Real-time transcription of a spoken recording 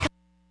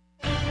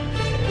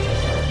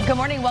Good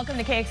morning. Welcome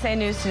to KXAN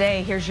News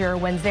Today. Here's your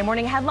Wednesday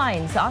morning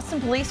headlines. Austin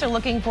police are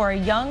looking for a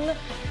young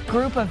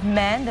group of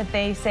men that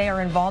they say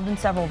are involved in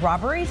several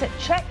robberies at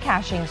check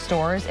cashing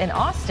stores in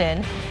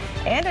Austin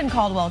and in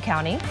Caldwell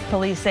County.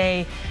 Police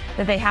say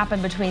that they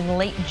happened between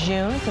late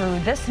June through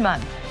this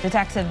month.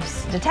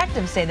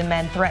 Detectives say the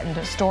men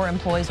threatened store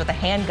employees with a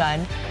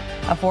handgun.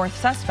 A fourth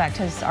suspect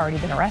has already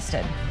been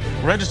arrested.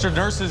 Registered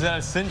nurses at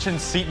Ascension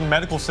Seton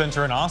Medical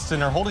Center in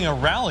Austin are holding a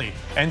rally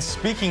and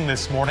speaking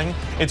this morning.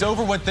 It's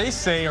over what they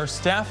say are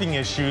staffing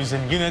issues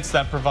in units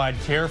that provide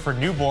care for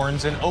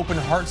newborns and open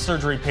heart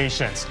surgery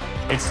patients.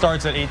 It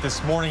starts at 8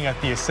 this morning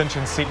at the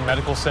Ascension Seton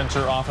Medical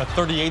Center off of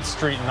 38th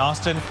Street in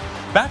Austin.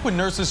 Back when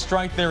nurses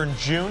striked there in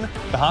June,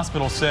 the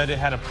hospital said it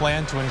had a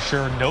plan to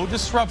ensure no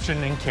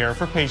disruption in care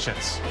for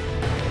patients.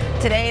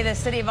 Today, the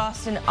City of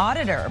Austin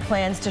auditor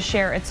plans to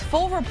share its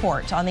full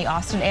report on the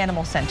Austin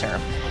Animal Center.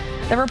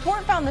 The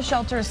report found the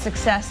shelter's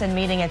success in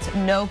meeting its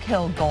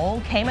no-kill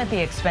goal came at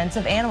the expense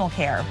of animal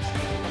care.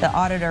 The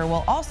auditor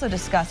will also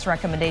discuss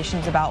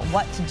recommendations about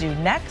what to do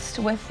next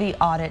with the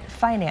Audit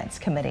Finance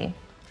Committee.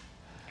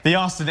 The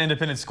Austin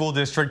Independent School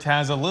District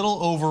has a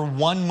little over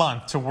 1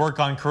 month to work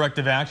on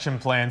corrective action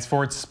plans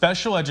for its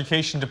special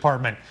education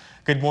department.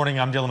 Good morning,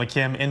 I'm Dylan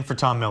McKim, in for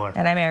Tom Miller.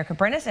 And I'm Erica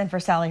Prentice, in for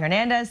Sally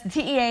Hernandez. The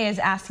TEA is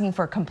asking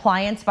for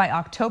compliance by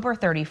October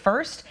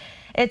 31st.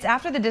 It's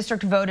after the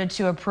district voted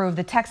to approve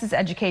the Texas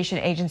Education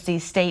Agency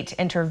State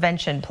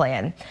Intervention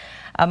Plan.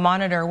 A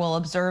monitor will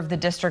observe the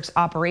district's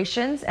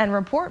operations and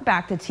report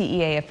back to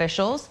TEA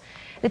officials.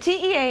 The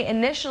TEA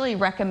initially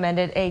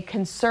recommended a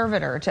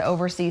conservator to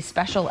oversee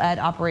special ed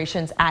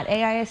operations at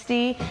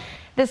AISD.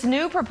 This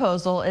new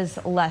proposal is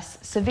less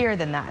severe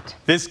than that.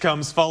 This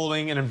comes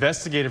following an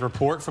investigative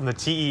report from the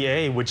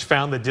TEA, which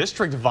found the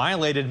district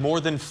violated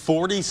more than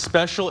 40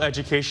 special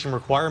education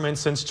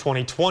requirements since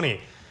 2020.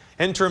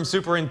 Interim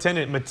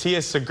Superintendent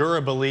Matias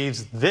Segura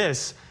believes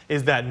this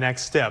is that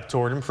next step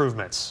toward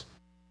improvements.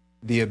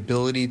 The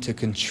ability to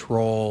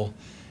control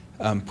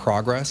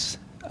progress,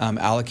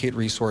 allocate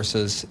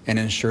resources, and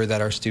ensure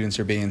that our students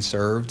are being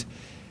served.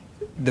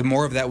 The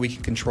more of that we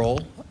can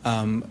control,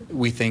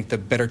 we think the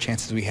better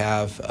chances we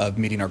have of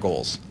meeting our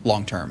goals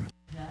long term.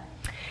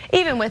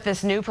 Even with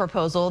this new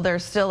proposal,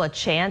 there's still a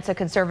chance a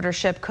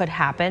conservatorship could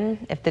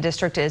happen. If the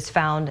district is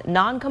found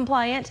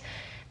non-compliant,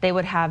 they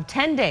would have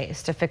 10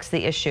 days to fix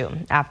the issue.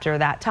 After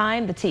that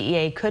time, the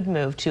TEA could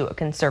move to a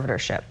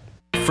conservatorship.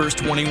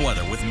 First warning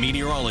weather with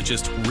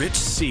meteorologist Rich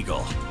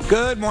Siegel.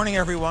 Good morning,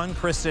 everyone.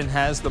 Kristen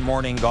has the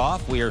morning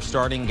off. We are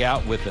starting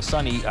out with a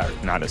sunny,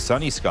 not a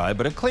sunny sky,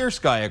 but a clear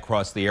sky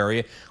across the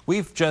area.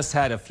 We've just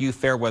had a few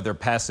fair weather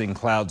passing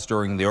clouds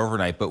during the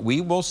overnight, but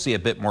we will see a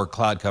bit more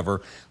cloud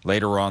cover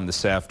later on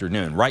this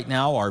afternoon. Right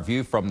now, our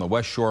view from the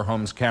West Shore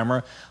Homes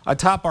camera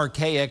atop our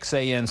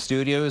KXAN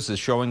studios is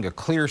showing a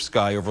clear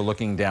sky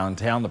overlooking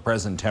downtown. The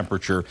present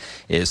temperature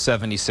is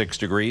 76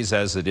 degrees,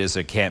 as it is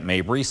at Camp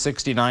Mabry,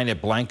 69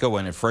 at Blanco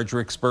and at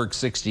Fredericksburg,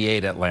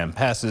 68 at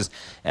Lampasas,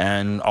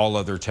 and all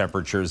other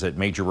temperatures at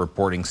major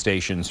reporting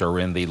stations are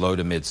in the low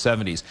to mid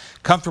 70s.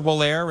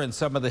 Comfortable air in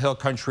some of the hill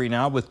country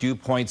now, with dew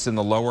points in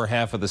the lower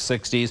half of the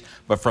 60s,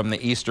 but from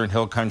the eastern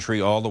hill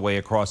country all the way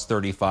across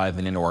 35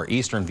 and into our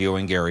eastern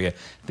viewing area,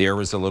 the air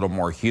is a little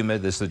more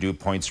humid as the dew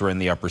points are in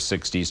the upper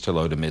 60s to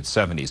low to mid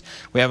 70s.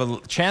 We have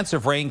a chance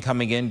of rain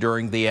coming in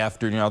during the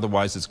afternoon.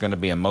 Otherwise, it's going to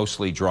be a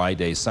mostly dry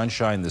day.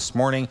 Sunshine this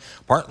morning,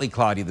 partly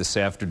cloudy this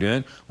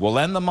afternoon. We'll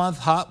end the month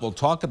hot. We'll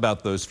talk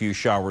about those few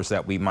showers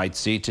that we might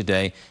see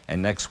today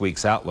and next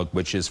week's outlook,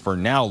 which is for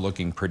now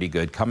looking pretty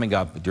good, coming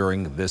up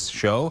during this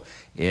show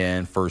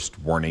in first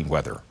warning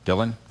weather.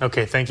 Dylan?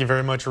 Okay, thank you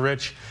very much,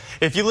 Rich.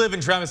 If you live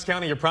in Travis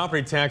County, your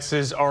property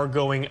taxes are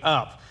going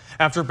up.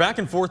 After back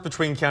and forth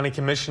between county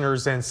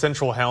commissioners and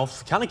Central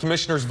Health, county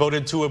commissioners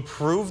voted to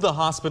approve the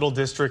hospital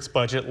district's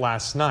budget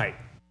last night.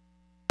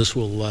 This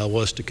will allow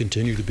us to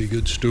continue to be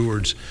good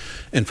stewards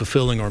in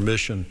fulfilling our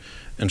mission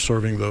and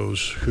serving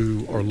those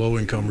who are low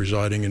income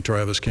residing in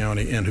Travis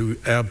County and who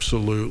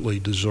absolutely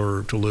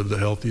deserve to live the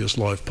healthiest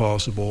life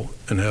possible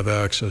and have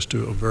access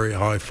to a very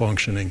high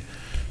functioning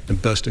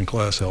and best in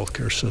class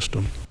healthcare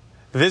system.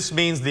 This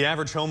means the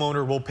average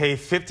homeowner will pay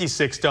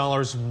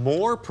 $56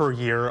 more per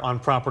year on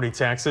property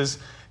taxes.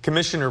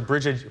 Commissioner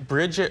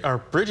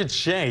Bridget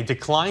Shea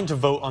declined to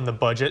vote on the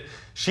budget.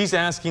 She's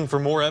asking for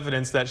more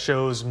evidence that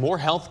shows more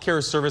health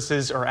care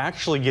services are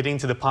actually getting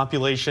to the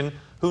population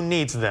who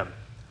needs them.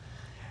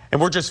 And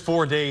we're just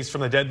 4 days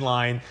from the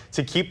deadline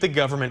to keep the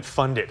government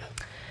funded.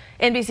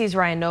 NBC's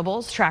Ryan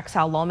Nobles tracks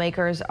how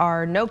lawmakers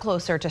are no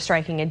closer to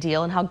striking a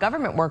deal and how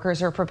government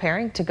workers are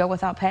preparing to go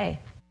without pay.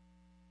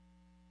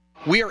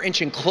 We are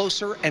inching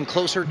closer and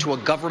closer to a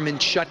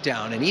government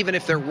shutdown, and even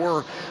if there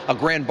were a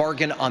grand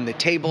bargain on the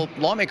table,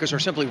 lawmakers are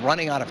simply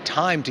running out of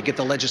time to get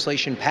the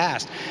legislation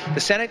passed.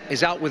 The Senate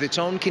is out with its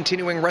own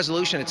continuing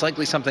resolution. It's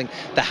likely something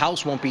the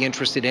House won't be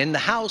interested in. The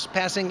House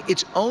passing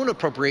its own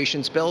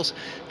appropriations bills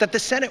that the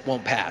Senate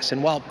won't pass.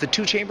 And while the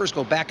two chambers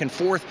go back and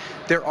forth,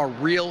 there are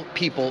real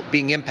people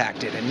being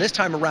impacted. And this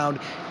time around,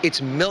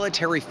 it's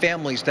military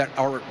families that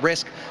are at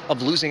risk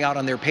of losing out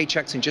on their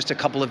paychecks in just a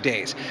couple of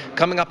days.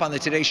 Coming up on the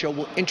Today Show,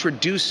 we'll introduce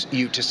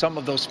you to some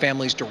of those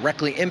families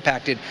directly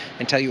impacted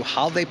and tell you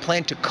how they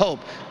plan to cope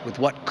with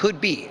what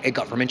could be a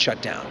government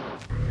shutdown.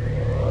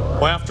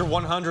 Well, after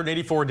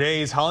 184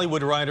 days,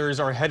 Hollywood writers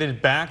are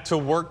headed back to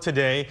work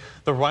today.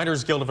 The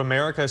Writers Guild of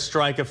America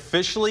strike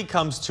officially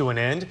comes to an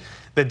end.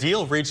 The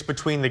deal reached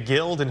between the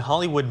Guild and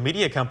Hollywood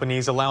media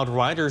companies allowed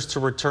writers to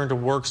return to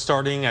work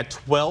starting at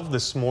 12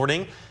 this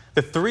morning.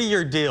 The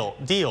three-year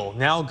deal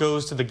now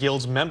goes to the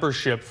Guild's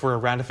membership for a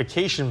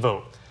ratification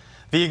vote.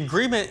 The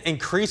agreement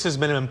increases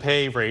minimum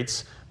pay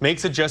rates,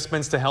 makes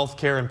adjustments to health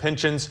care and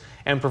pensions,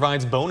 and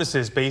provides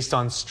bonuses based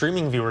on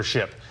streaming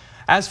viewership.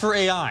 As for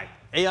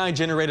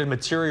AI-generated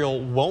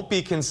material won't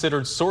be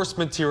considered source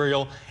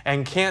material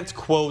and can't,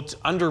 quote,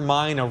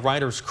 undermine a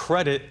writer's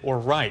credit or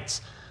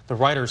rights. The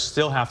writers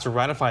still have to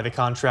ratify the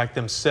contract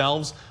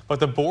themselves,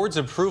 but the board's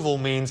approval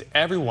means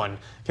everyone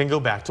can go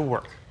back to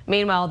work.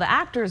 Meanwhile, the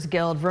Actors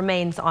Guild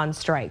remains on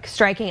strike.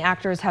 Striking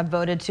actors have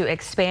voted to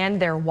expand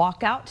their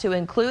walkout to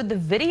include the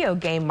video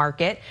game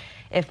market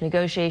if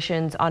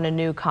negotiations on a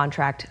new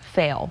contract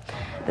fail.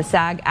 The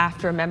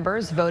SAG-AFTRA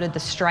members voted the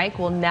strike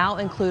will now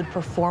include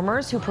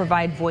performers who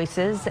provide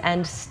voices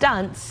and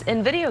stunts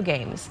in video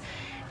games.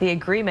 The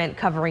agreement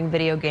covering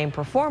video game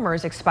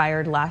performers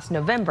expired last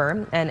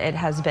November, and it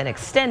has been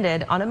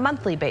extended on a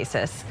monthly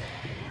basis.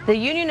 The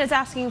union is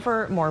asking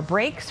for more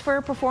breaks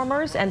for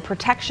performers and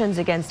protections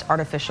against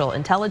artificial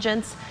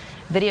intelligence.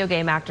 Video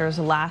game actors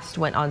last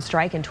went on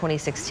strike in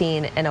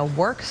 2016 in a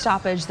work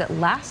stoppage that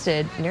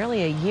lasted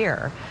nearly a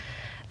year.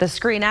 The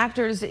Screen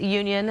Actors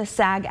Union,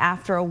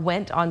 SAG-AFTRA,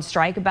 went on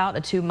strike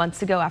about 2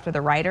 months ago after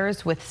the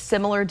writers with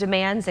similar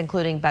demands,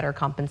 including better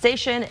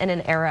compensation in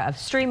an era of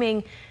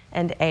streaming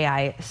and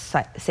AI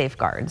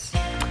safeguards.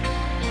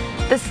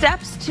 The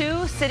steps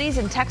 2 cities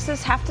in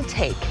Texas have to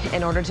take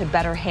in order to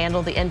better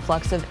handle the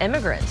influx of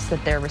immigrants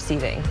that they're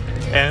receiving.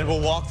 And we'll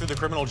walk through the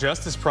criminal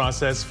justice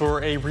process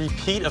for a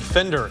repeat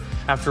offender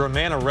after a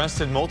man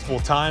arrested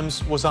multiple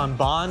times was on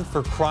bond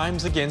for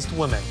crimes against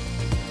women.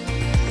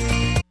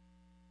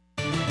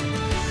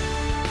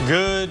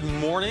 Good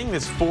morning.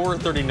 It's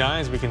 4:39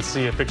 as we can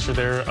see a picture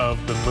there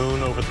of the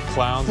moon over the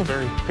clouds. A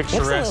very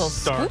picturesque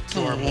start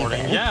to our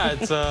morning. Yeah,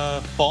 it's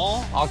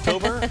fall,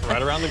 October,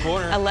 right around the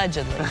corner.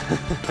 Allegedly.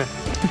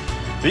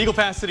 The Eagle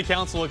Pass City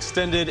Council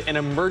extended an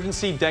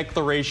emergency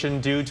declaration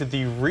due to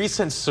the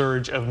recent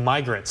surge of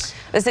migrants.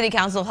 The City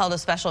Council held a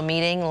special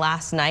meeting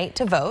last night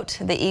to vote.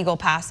 The Eagle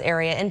Pass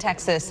area in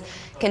Texas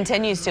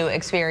continues to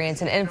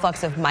experience an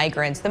influx of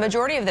migrants, the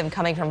majority of them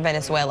coming from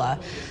Venezuela.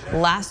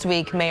 Last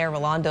week, Mayor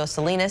Rolando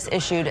Salinas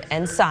issued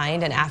and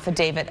signed an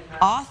affidavit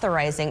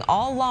authorizing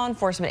all law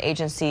enforcement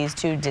agencies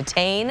to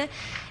detain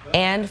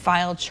and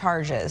file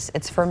charges.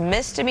 It's for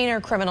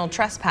misdemeanor criminal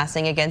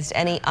trespassing against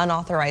any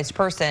unauthorized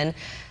person,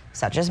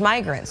 such as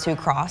migrants who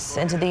cross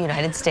into the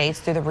United States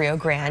through the Rio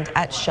Grande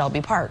at Shelby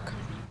Park.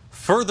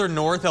 Further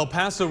north, El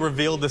Paso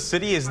revealed the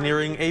city is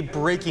nearing a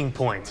breaking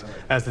point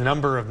as the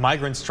number of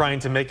migrants trying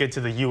to make it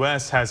to the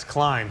U.S. has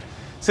climbed.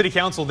 City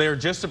Council there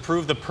just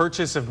approved the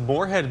purchase of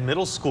Moorhead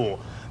Middle School.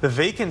 The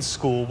vacant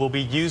school will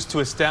be used to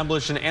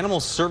establish an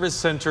animal service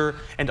center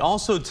and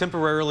also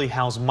temporarily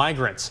house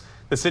migrants.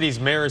 The city's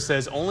mayor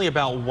says only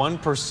about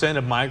 1%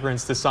 of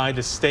migrants decide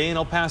to stay in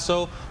El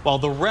Paso, while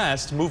the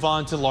rest move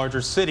on to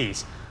larger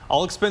cities.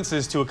 All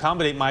expenses to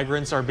accommodate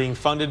migrants are being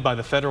funded by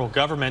the federal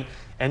government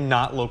and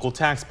not local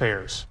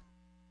taxpayers.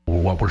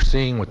 What we're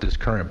seeing with this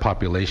current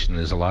population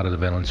is a lot of the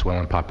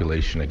Venezuelan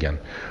population again.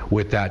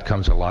 With that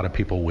comes a lot of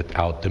people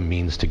without the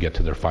means to get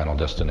to their final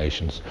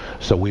destinations.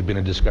 So we've been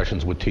in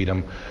discussions with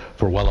TDM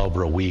for well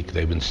over a week.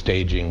 They've been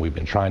staging. We've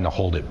been trying to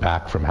hold it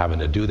back from having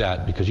to do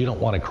that because you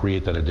don't want to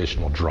create that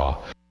additional draw.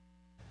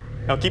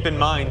 Now keep in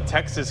mind,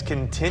 Texas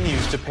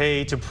continues to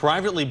pay to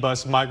privately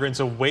bus migrants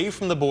away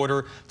from the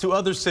border to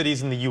other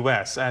cities in the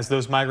U.S. as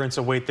those migrants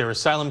await their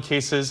asylum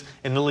cases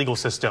in the legal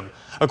system.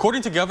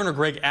 According to Governor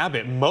Greg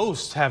Abbott,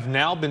 most have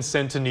now been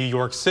sent to New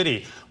York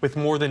City with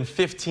more than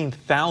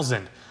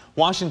 15,000.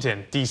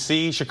 Washington,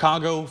 D.C.,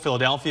 Chicago,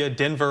 Philadelphia,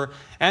 Denver,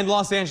 and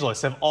Los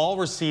Angeles have all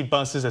received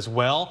buses as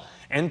well.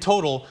 In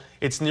total,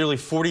 it's nearly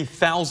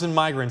 40,000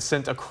 migrants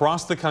sent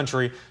across the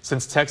country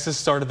since Texas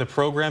started the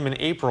program in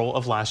April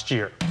of last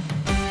year.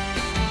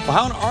 Well,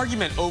 how an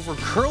argument over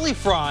curly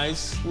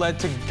fries led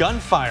to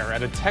gunfire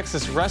at a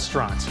Texas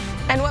restaurant.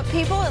 And what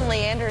people in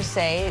Leander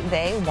say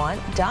they want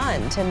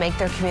done to make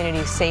their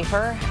community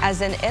safer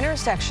as an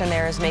intersection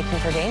there is making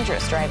for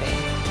dangerous driving.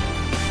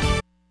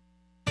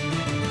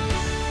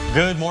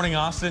 Good morning,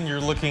 Austin.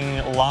 You're looking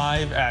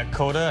live at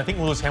COTA. I think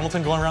Lewis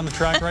Hamilton going around the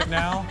track right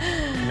now.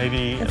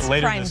 Maybe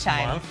later this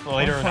month.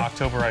 Later in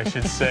October, I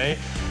should say.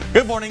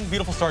 Good morning.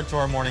 Beautiful start to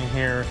our morning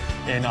here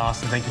in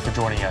Austin. Thank you for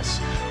joining us.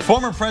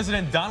 Former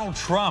President Donald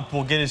Trump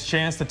will get his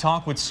chance to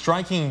talk with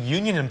striking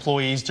union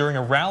employees during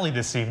a rally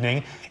this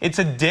evening. It's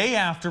a day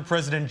after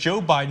President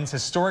Joe Biden's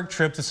historic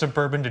trip to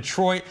suburban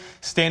Detroit,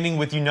 standing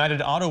with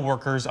United Auto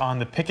Workers on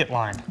the picket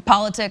line.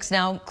 Politics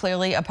now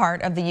clearly a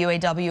part of the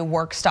UAW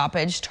work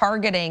stoppage,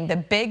 targeting the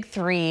big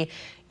three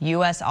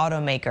U.S.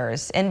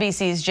 automakers.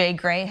 NBC's Jay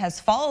Gray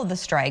has followed the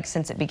strike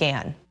since it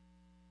began.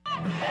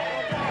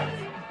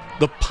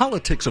 The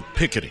politics of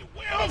picketing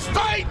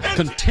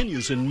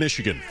continues in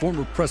Michigan.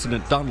 Former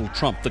President Donald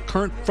Trump, the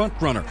current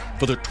frontrunner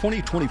for the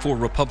 2024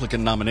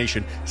 Republican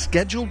nomination,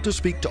 scheduled to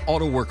speak to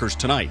auto workers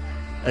tonight,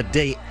 a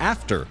day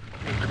after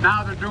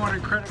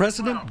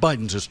President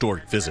Biden's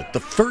historic visit,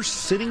 the first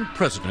sitting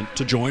president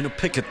to join a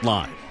picket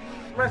line.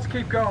 Let's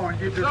keep going.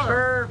 You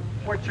deserve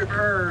what you've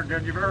earned,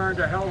 and you've earned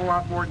a hell of a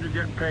lot more than you're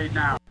getting paid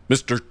now.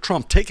 Mr.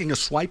 Trump taking a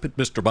swipe at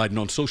Mr. Biden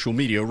on social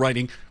media,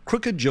 writing,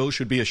 "Crooked Joe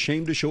should be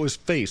ashamed to show his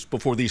face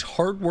before these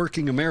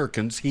hardworking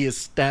Americans he is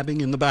stabbing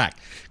in the back,"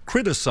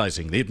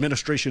 criticizing the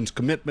administration's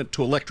commitment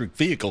to electric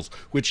vehicles,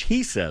 which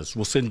he says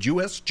will send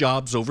U.S.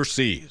 jobs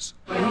overseas.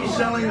 He's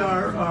selling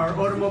our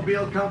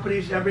automobile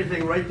companies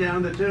everything right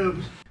down the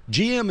tubes.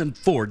 GM and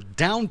Ford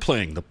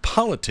downplaying the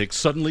politics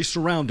suddenly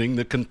surrounding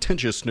the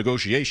contentious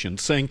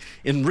negotiations, saying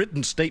in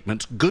written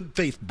statements good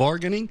faith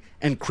bargaining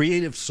and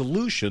creative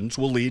solutions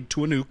will lead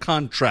to a new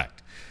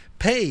contract.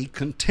 Pay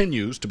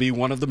continues to be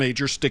one of the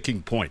major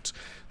sticking points.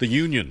 The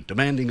union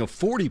demanding a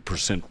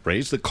 40%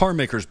 raise, the car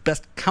maker's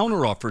best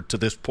counteroffer to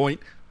this point,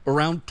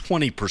 around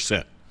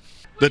 20%.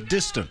 The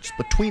distance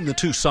between the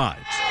two sides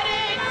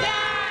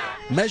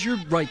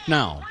measured right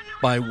now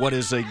by what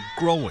is a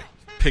growing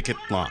picket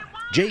line.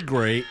 Jay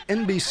Gray,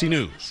 NBC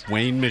News,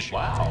 Wayne, Michigan.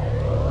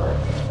 Wow.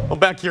 Well,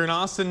 back here in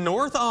Austin,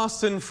 North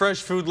Austin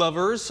fresh food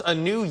lovers, a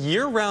new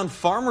year-round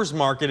farmers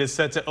market is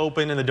set to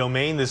open in the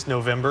Domain this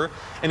November.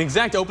 An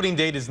exact opening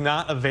date is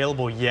not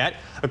available yet.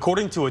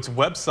 According to its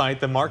website,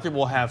 the market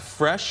will have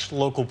fresh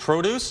local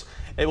produce.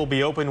 It will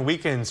be open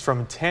weekends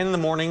from 10 in the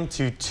morning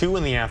to 2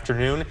 in the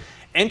afternoon.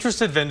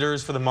 Interested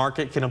vendors for the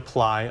market can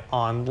apply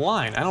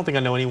online. I don't think I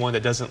know anyone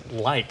that doesn't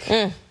like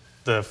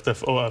the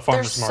farmers markets.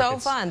 They're so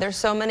fun. There's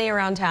so many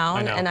around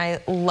town, and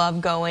I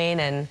love going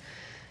and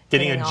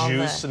getting a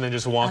juice and then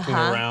just walking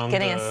around.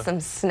 Getting us some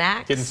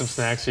snacks. Getting some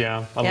snacks,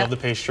 yeah. I love the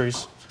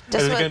pastries.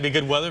 Is it going to be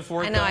good weather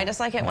for it? I know, I just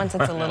like it once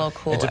it's a little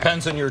cooler. It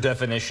depends on your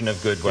definition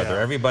of good weather.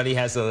 Everybody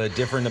has a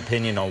different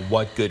opinion on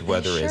what good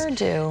weather is. Sure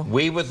do.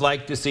 We would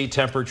like to see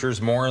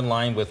temperatures more in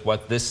line with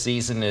what this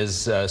season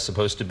is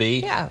supposed to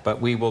be. Yeah.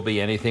 But we will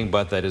be anything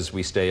but that as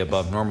we stay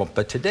above normal.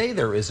 But today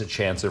there is a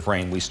chance of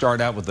rain. We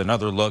start out with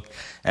another look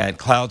at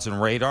clouds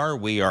and radar.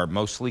 We are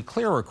mostly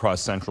clear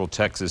across central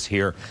Texas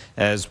here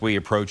as we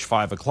approach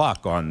 5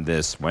 o'clock on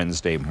this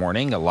Wednesday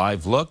morning. A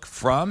live look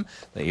from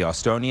the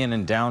Austonian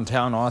in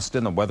downtown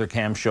Austin. The weather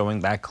cam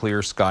showing that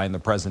clear sky and the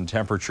present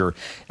temperature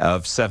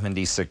of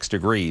 76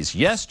 degrees.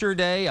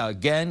 Yesterday,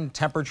 again,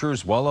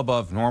 temperatures well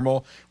above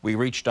normal. We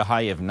reached a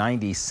high of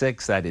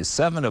 96. That is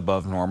 7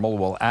 above normal.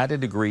 We'll add a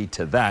degree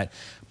to that.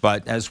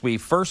 But as we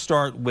first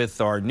start with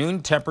our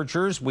noon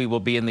temperatures, we will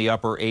be in the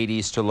upper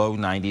 80s to low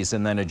 90s,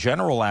 and then a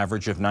general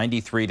average of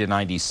 93 to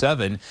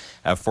 97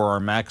 for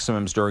our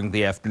maximums during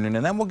the afternoon.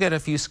 And then we'll get a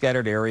few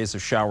scattered areas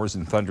of showers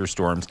and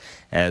thunderstorms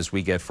as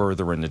we get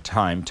further into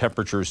time.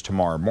 Temperatures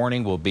tomorrow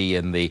morning will be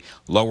in the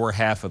lower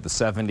half of the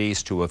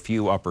 70s to a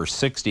few upper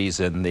 60s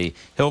in the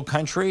hill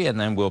country, and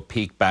then we'll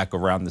peak back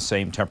around the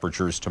same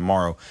temperatures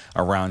tomorrow,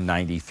 around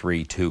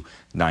 93 to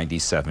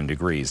 97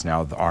 degrees.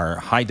 Now, our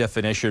high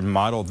definition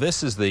model,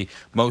 this is the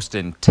most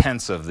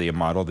intense of the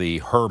model, the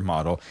HER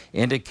model,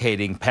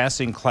 indicating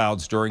passing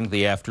clouds during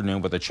the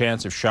afternoon with a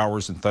chance of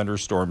showers and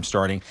thunderstorms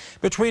starting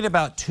between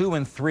about 2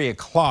 and 3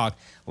 o'clock,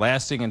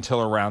 lasting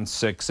until around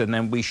 6, and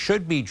then we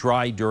should be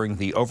dry during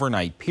the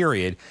overnight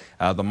period.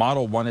 The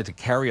model wanted to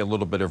carry a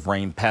little bit of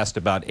rain past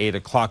about 8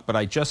 o'clock, but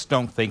I just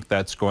don't think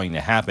that's going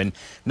to happen.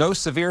 No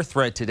severe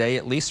threat today,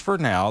 at least for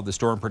now. The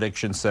Storm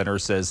Prediction Center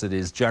says it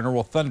is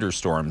general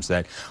thunderstorms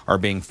that are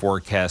being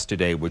forecast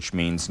today, which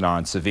means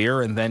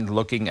non-severe. And then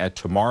looking at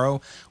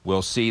tomorrow,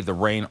 we'll see the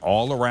rain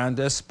all around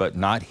us, but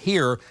not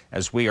here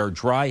as we are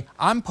dry.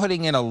 I'm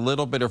putting in a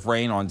little bit of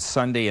rain on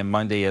Sunday and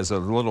Monday as a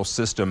little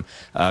system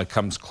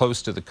comes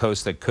close to the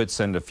coast that could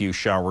send a few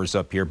showers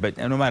up here. But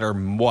no matter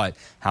what,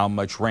 how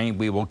much rain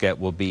we will get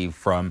will be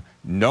from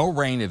no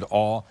rain at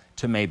all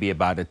to maybe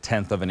about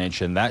 1/10 of an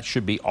inch, and that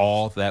should be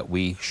all that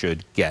we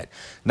should get.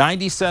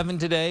 97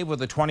 today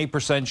with a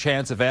 20%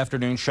 chance of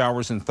afternoon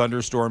showers and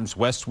thunderstorms.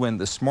 West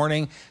wind this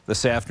morning,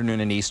 this afternoon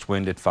an east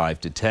wind at 5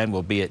 to 10.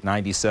 We'll be at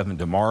 97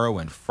 tomorrow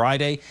and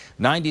Friday.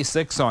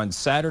 96 on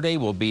Saturday.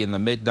 We'll be in the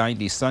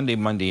mid-90s Sunday,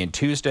 Monday, and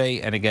Tuesday.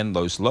 And again,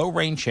 those low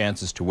rain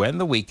chances to end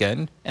the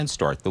weekend and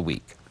start the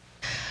week.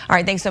 All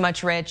right, thanks so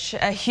much, Rich.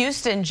 A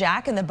Houston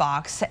Jack in the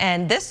Box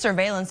and this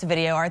surveillance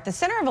video are at the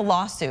center of a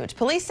lawsuit.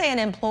 Police say an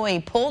employee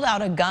pulled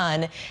out a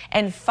gun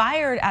and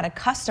fired at a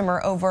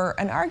customer over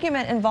an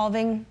argument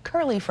involving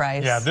curly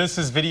fries. Yeah, this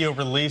is video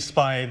released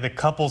by the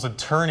couple's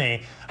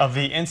attorney of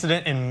the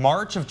incident in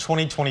March of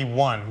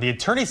 2021. The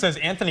attorney says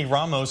Anthony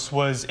Ramos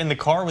was in the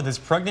car with his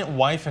pregnant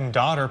wife and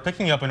daughter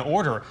picking up an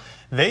order.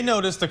 They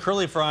noticed the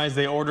curly fries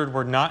they ordered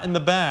were not in the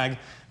bag.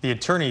 The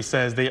attorney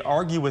says they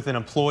argue with an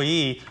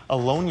employee,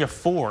 Alonia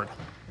Ford.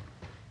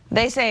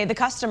 They say the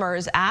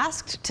customers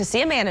asked to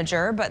see a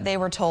manager, but they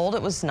were told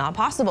it was not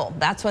possible.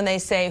 That's when they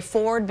say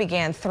Ford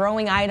began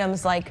throwing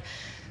items like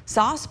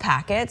sauce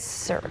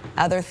packets or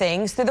other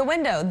things through the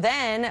window,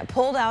 then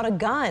pulled out a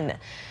gun.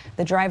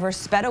 The driver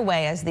sped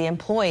away as the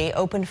employee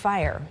opened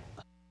fire.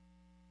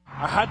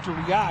 I had to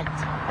react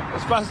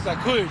as fast as I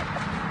could.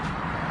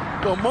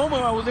 The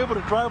moment I was able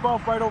to drive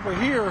off right over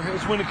here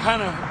is when it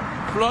kind of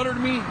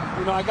fluttered me.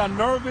 You know, I got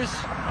nervous,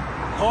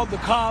 called the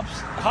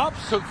cops.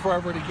 Cops took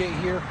forever to get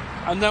here.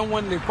 And then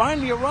when they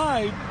finally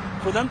arrived,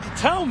 for them to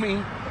tell me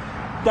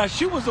that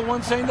she was the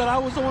one saying that I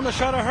was the one that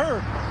shot at her.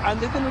 And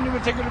they didn't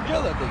even take her to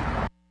jail that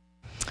day.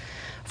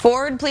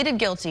 Ford pleaded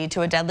guilty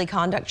to a deadly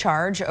conduct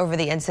charge over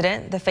the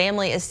incident. The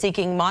family is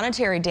seeking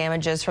monetary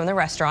damages from the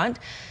restaurant,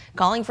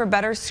 calling for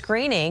better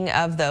screening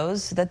of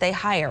those that they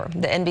hire.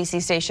 The NBC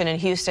station in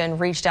Houston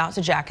reached out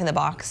to Jack in the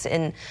Box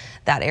in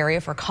that area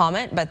for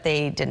comment, but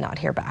they did not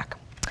hear back.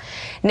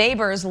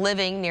 Neighbors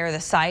living near the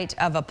site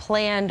of a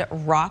planned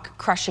rock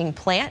crushing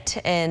plant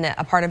in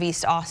a part of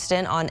East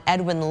Austin on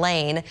Edwin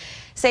Lane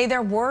say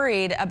they're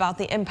worried about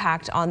the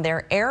impact on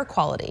their air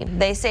quality.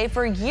 They say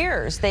for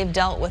years they've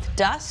dealt with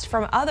dust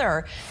from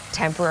other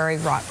temporary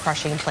rock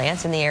crushing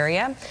plants in the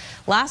area.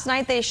 Last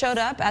night they showed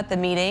up at the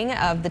meeting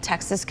of the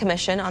Texas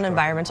Commission on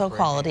Environmental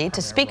Quality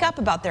to speak up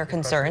about their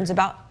concerns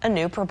about a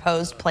new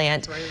proposed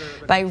plant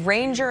by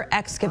Ranger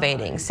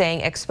Excavating,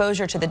 saying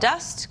exposure to the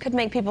dust could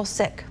make people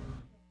sick.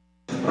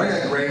 I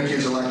got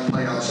grandkids that like to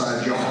play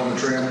outside, jump on the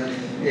trim,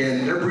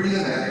 and they're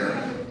breathing that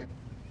air.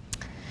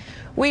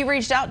 We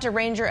reached out to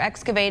Ranger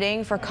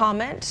Excavating for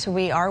comment.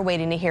 We are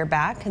waiting to hear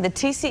back. The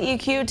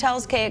TCEQ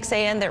tells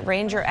KXAN that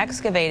Ranger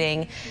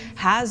Excavating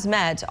has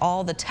met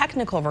all the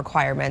technical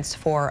requirements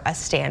for a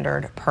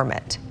standard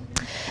permit.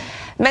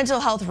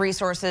 Mental health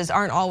resources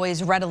aren't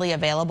always readily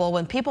available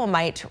when people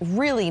might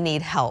really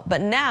need help,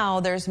 but now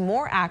there's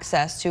more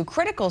access to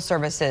critical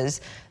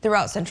services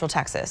throughout Central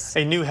Texas.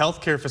 A new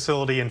healthcare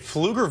facility in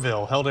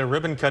Pflugerville held a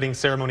ribbon-cutting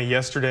ceremony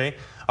yesterday.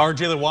 Our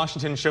Jayla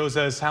Washington shows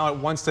us how it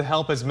wants to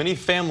help as many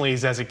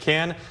families as it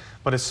can,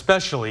 but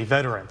especially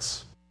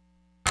veterans.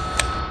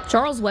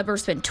 Charles Weber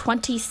spent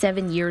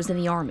 27 years in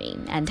the Army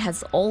and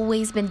has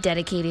always been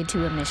dedicated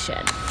to a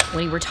mission.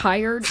 When he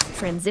retired,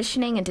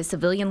 transitioning into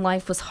civilian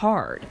life was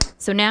hard.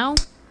 So now,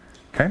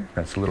 okay,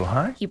 that's a little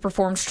high. He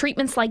performs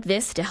treatments like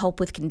this to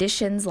help with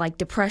conditions like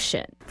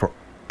depression. For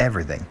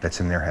everything that's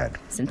in their head.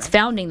 Since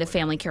founding the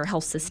Family Care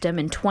Health System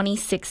in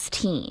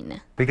 2016.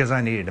 Because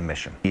I needed a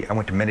mission. I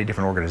went to many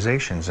different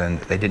organizations and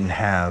they didn't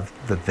have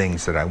the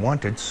things that I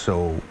wanted,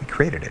 so we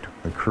created it.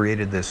 We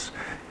created this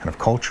kind of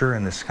culture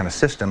and this kind of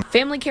system.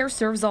 Family Care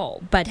serves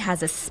all, but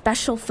has a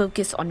special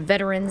focus on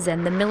veterans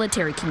and the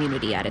military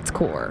community at its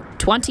core.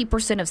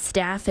 20% of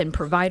staff and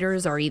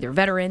providers are either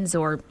veterans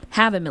or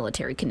have a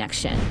military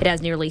connection. It has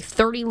nearly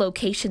 30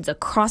 locations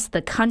across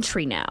the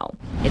country now.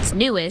 Its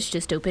newest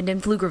just opened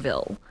in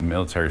Pflugerville.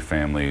 Military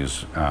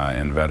families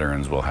and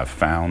veterans will have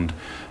found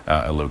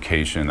a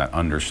location that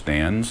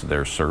understands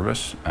their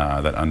service,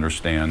 that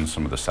understands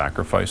some of the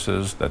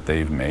sacrifices that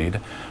they've made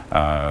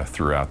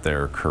throughout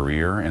their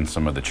career and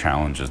some of the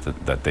challenges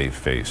that they've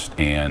faced.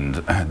 And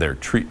their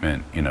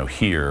treatment,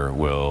 here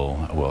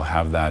will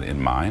have that in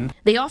mind.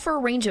 They offer a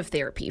range of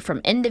therapy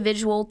from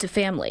individual to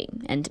family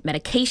and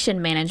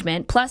medication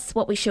management, plus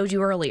what we showed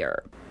you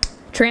earlier,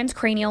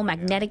 transcranial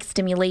magnetic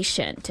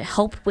stimulation to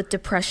help with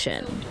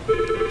depression.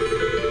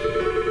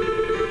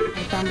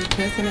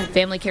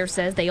 Family Care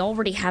says they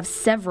already have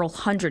several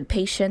hundred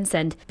patients,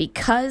 and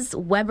because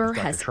Weber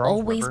has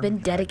always been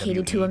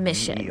dedicated to a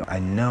mission, I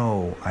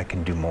know I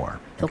can do more.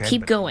 He'll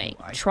keep going,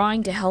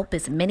 trying to help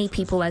as many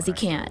people as he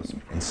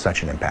can. In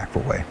such an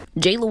impactful way.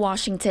 Jayla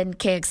Washington,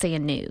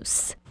 KXAN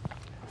News.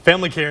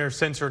 Family Care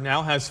Center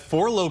now has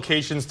 4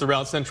 locations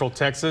throughout Central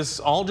Texas,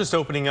 all just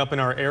opening up in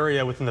our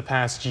area within the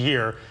past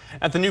year.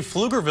 At the new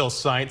Pflugerville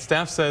site,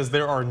 staff says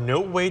there are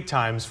no wait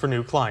times for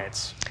new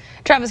clients.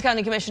 Travis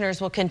County Commissioners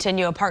will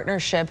continue a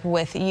partnership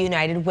with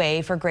United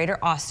Way for Greater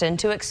Austin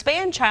to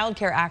expand child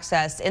care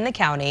access in the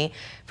county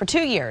for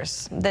 2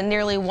 years. The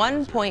nearly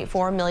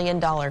 $1.4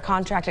 million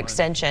contract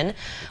extension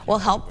will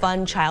help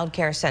fund child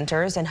care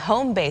centers and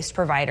home-based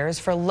providers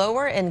for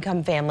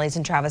lower-income families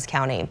in Travis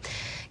County.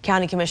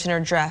 County Commissioner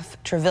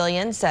Jeff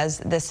Trevelyan says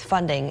this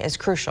funding is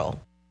crucial.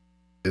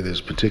 It is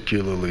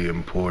particularly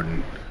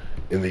important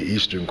in the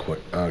Eastern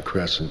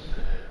Crescent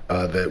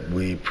that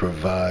we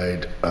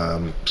provide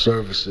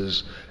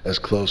services as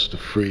close to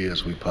free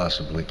as we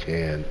possibly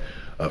can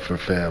for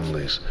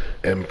families,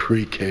 and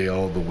pre-K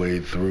all the way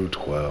through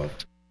 12.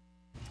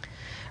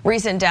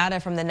 Recent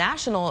data from the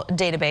National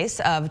Database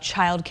of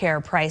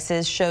Childcare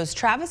Prices shows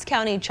Travis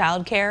County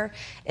childcare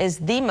is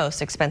the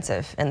most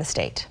expensive in the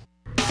state.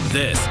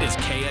 This is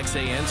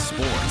KXAN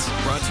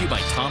Sports, brought to you by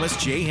Thomas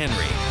J.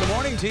 Henry. Good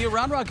morning to you.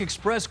 Round Rock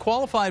Express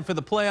qualified for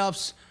the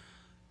playoffs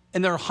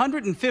in their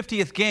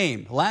 150th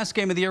game, last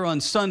game of the year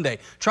on Sunday,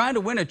 trying to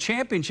win a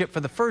championship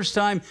for the first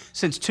time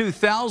since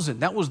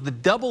 2000. That was the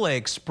AA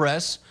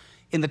Express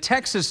in the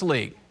Texas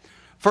League.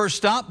 First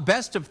stop,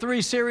 best of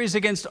 3 series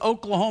against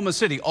Oklahoma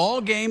City. All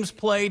games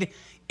played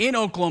in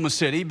Oklahoma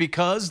City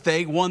because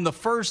they won the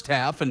first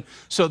half, and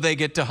so they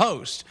get to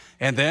host.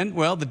 And then,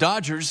 well, the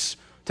Dodgers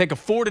take a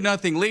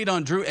 4-0 lead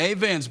on Drew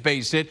Avans'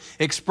 base hit.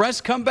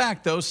 Express come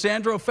back, though.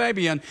 Sandro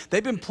Fabian,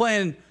 they've been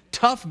playing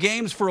tough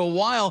games for a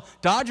while.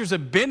 Dodgers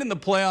have been in the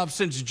playoffs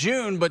since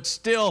June, but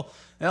still,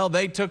 well,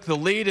 they took the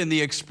lead, and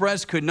the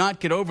Express could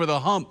not get over the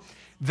hump.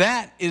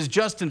 That is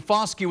Justin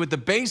Foskey with the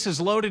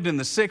bases loaded in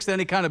the 6th.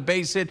 Any kind of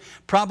base hit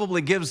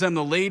probably gives them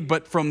the lead.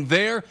 But from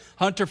there,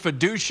 Hunter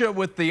Fiducia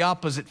with the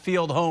opposite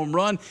field home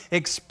run.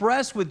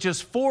 Express with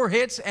just 4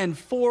 hits and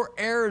 4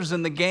 errors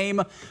in the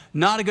game.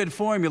 Not a good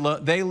formula.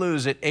 They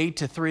lose at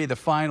 8-3, the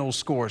final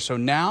score. So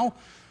now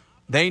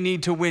they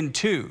need to win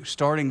 2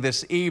 starting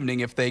this evening.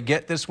 If they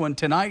get this one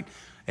tonight,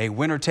 a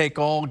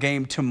winner-take-all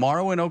game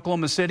tomorrow in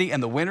Oklahoma City,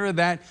 and the winner of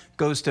that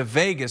goes to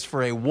Vegas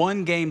for a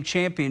 1-game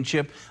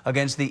championship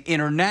against the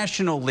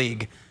International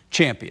League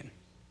champion.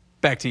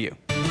 Back to you.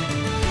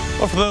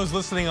 Well, for those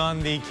listening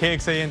on the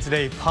KXAN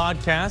Today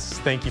podcast,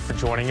 thank you for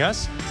joining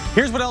us.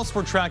 Here's what else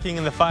we're tracking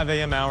in the 5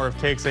 a.m. hour of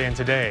KXAN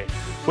Today.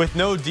 With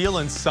no deal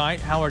in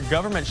sight, how a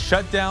government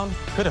shutdown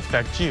could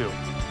affect you.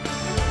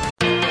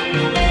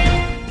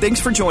 Thanks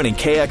for joining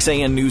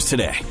KXAN News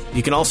Today.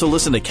 You can also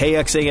listen to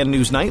KXAN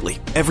News Nightly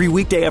every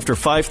weekday after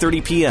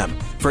 5:30 p.m.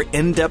 for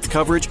in-depth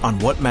coverage on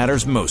what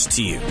matters most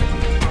to you.